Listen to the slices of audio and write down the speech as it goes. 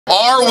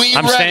Are we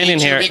I'm ready standing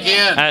to here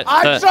begin? at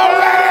the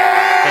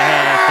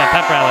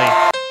pep rally.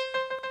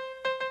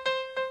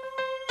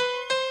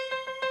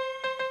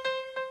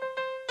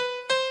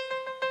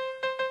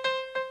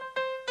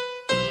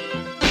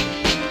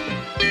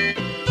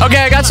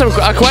 Okay, I got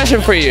a question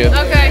for you.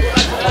 Okay.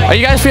 Are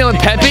you guys feeling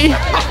peppy?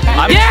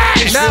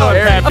 Yes! No,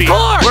 of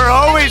course! We're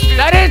always.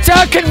 That didn't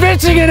sound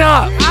convincing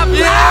enough! I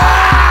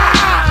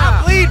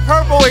bleed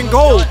purple and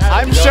gold.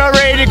 I'm so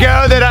ready to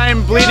go that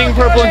I'm bleeding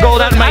purple and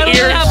gold out of my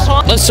ears.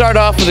 Let's start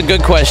off with a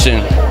good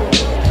question.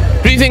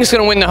 Who do you think is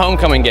going to win the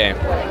homecoming game?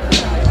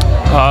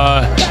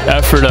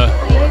 Ephrata.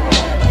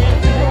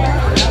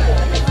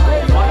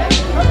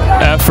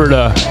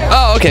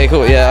 Oh, okay,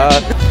 cool, yeah.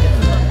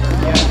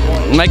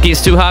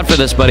 Mikey's too hot for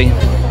this, buddy.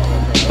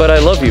 But I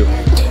love you.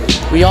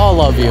 We all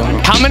love you.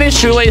 How many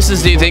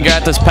shoelaces do you think are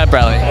at this pep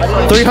rally?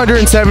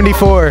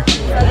 374.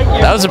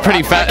 That was a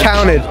pretty fat.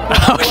 Counted.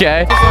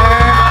 Okay.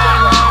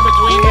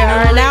 We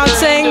are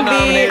announcing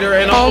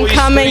the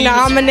homecoming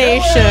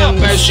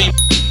nominations.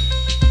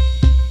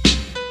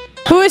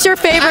 Who is your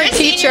favorite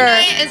teacher?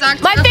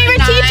 My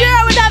favorite teacher,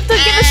 I would have to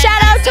give a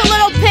shout out to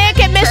Little Pick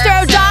and Mr.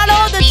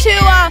 O'Donnell, the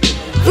two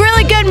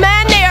really good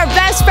men. They are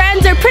best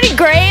friends. They're pretty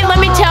great, let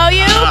me tell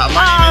you.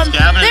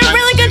 They're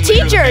really good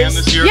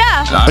teachers.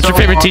 Yeah. What's your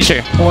favorite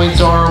teacher? Points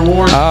are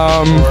awarded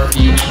for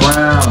each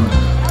round.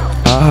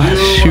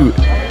 Shoot.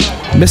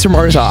 Mr.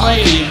 Marzak.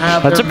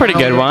 That's a pretty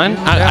good one.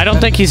 I don't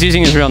think he's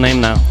using his real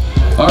name though.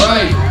 All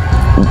right.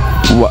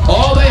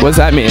 What does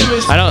that mean?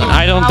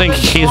 I don't think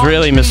he's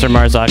really Mr.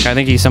 Marzak. I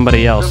think he's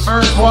somebody else.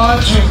 First one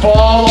to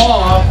fall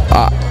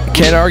off.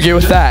 Can't argue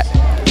with that.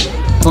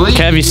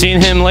 Okay, have you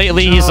seen him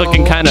lately? He's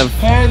looking kind of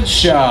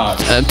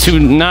Headshot. too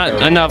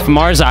not enough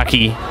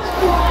Marzaki.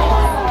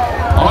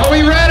 Are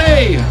we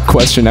ready?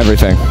 Question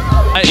everything.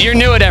 You're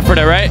new at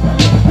Ephrata, right?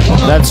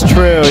 That's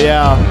true,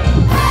 yeah.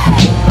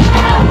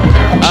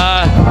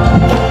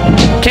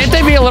 Can't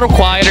they be a little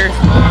quieter?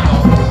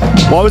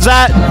 What was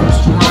that?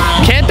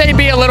 Can't they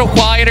be a little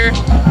quieter?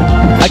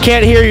 I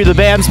can't hear you, the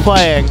band's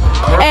playing.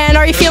 And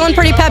are you feeling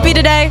pretty peppy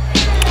today?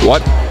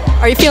 What?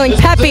 Are you feeling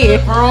peppy?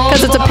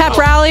 Because it's a pep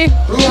rally?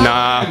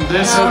 Nah.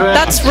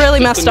 That's really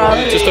messed up.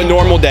 Just a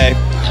normal day.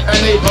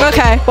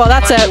 Okay, well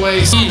that's it.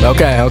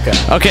 Okay.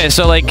 Okay,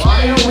 so like,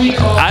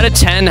 out of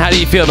 10, how do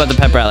you feel about the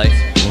pep rally?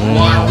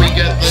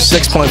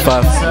 6.5.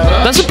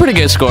 That's a pretty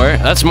good score.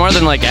 That's more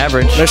than like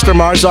average. Mr.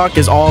 Marzak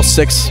is all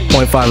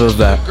 6.5 of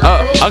that.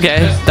 Oh,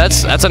 okay.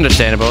 That's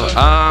understandable.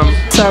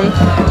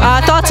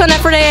 Thoughts on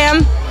Ephrata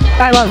AM?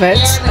 I love it.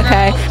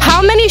 Okay.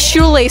 How many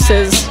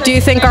shoelaces do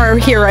you think are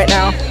here right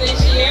now?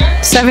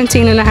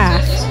 17 and a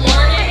half.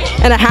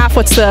 And a half,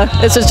 what's the,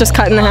 is it just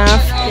cut in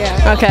half?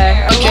 Yeah.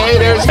 Okay.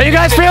 Are you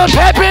guys feeling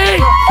peppy?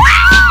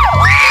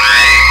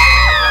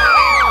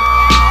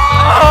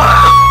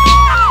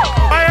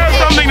 I have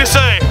something to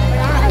say.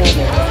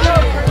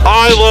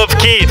 I love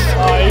Keith.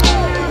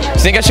 Do you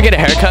think I should get a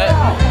haircut?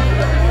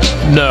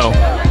 No.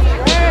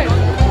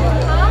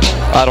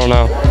 I don't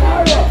know.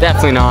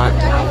 Definitely not.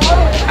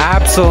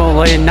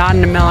 Absolutely not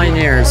in a million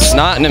years.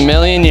 Not in a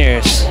million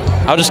years.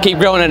 I'll just keep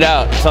growing it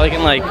out so I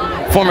can like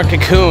form a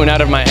cocoon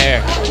out of my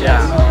hair.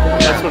 Yeah.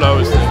 That's what I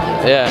was thinking.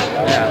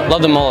 Yeah.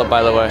 Love the mullet,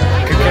 by the way.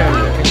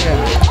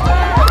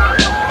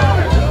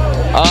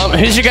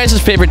 Who's your guys'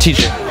 favorite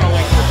teacher?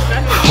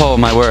 Oh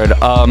my word.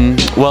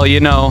 Well, you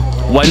know,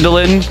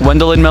 Wendolyn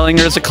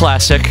Mellinger is a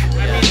classic.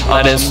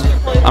 That is,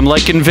 I'm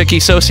liking Vicky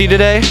Sosi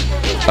today.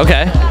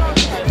 Okay.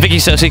 Vicky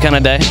Sosi kind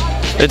of day.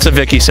 It's a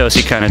Vicky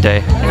Sosi kind of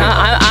day.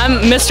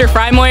 I'm Mr.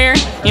 Frymoyer,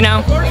 you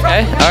know.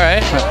 Okay, all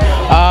right.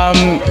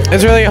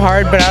 It's really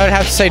hard, but I would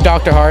have to say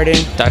Dr.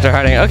 Harding. Dr.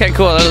 Harding. Okay,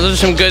 cool. Those are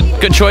some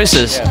good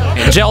choices.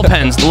 Gel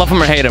pens. Love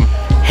them or hate them?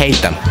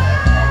 Hate them.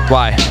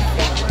 Why?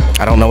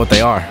 I don't know what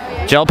they are.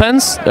 Gel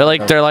pens?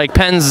 They're like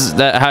pens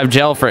that have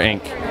gel for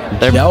ink.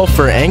 Gel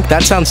for ink?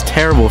 That sounds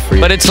terrible for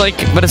you. But it's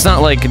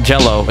not like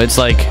Jello. It's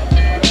like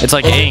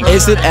ink.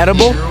 Is it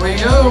edible? Here we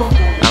go.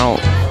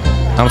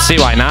 I don't see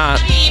why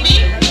not.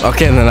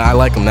 Okay, then I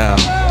like them now.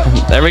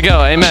 There we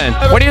go. Amen.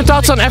 What are your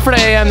thoughts on Ephrata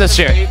AM this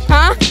year?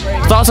 Huh?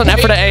 Thoughts on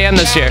Ephrata AM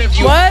this year?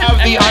 What?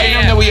 The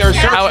item that we are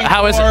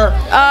How is it? 8 out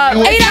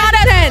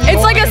of 10.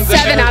 It's like a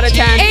 7 out of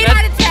 10. 8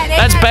 out of 10.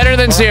 That's better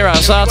than 0,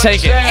 so I'll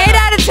take it. 8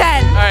 out of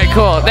 10. All right,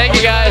 cool. Thank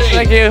you guys.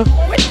 Thank you.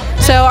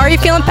 So are you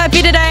feeling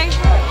peppy today?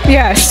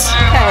 Yes.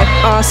 Okay,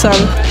 awesome.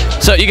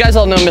 So you guys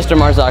all know Mr.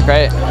 Marzak,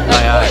 right?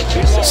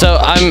 Oh, so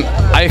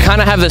I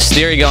kind of have this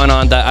theory going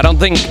on that I don't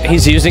think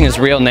he's using his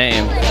real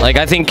name. Like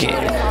I think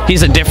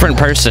he's a different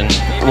person.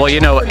 Well, you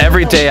know,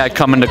 every day I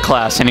come into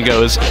class and he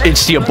goes,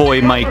 "It's your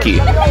boy Mikey."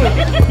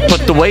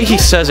 But the way he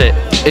says it,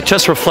 it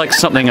just reflects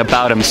something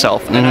about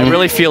himself. And I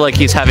really feel like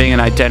he's having an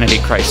identity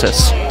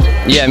crisis.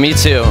 Yeah, me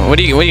too. What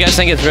do you guys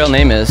think his real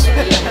name is?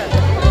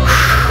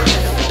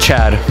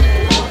 Chad.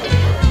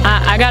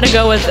 I gotta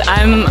go with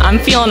I'm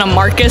feeling a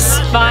Marcus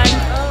vibe.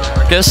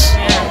 Marcus?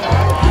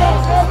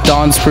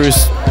 Don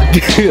Spruce.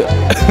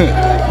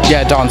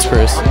 Yeah, Don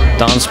Spruce.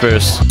 Don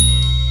Spruce.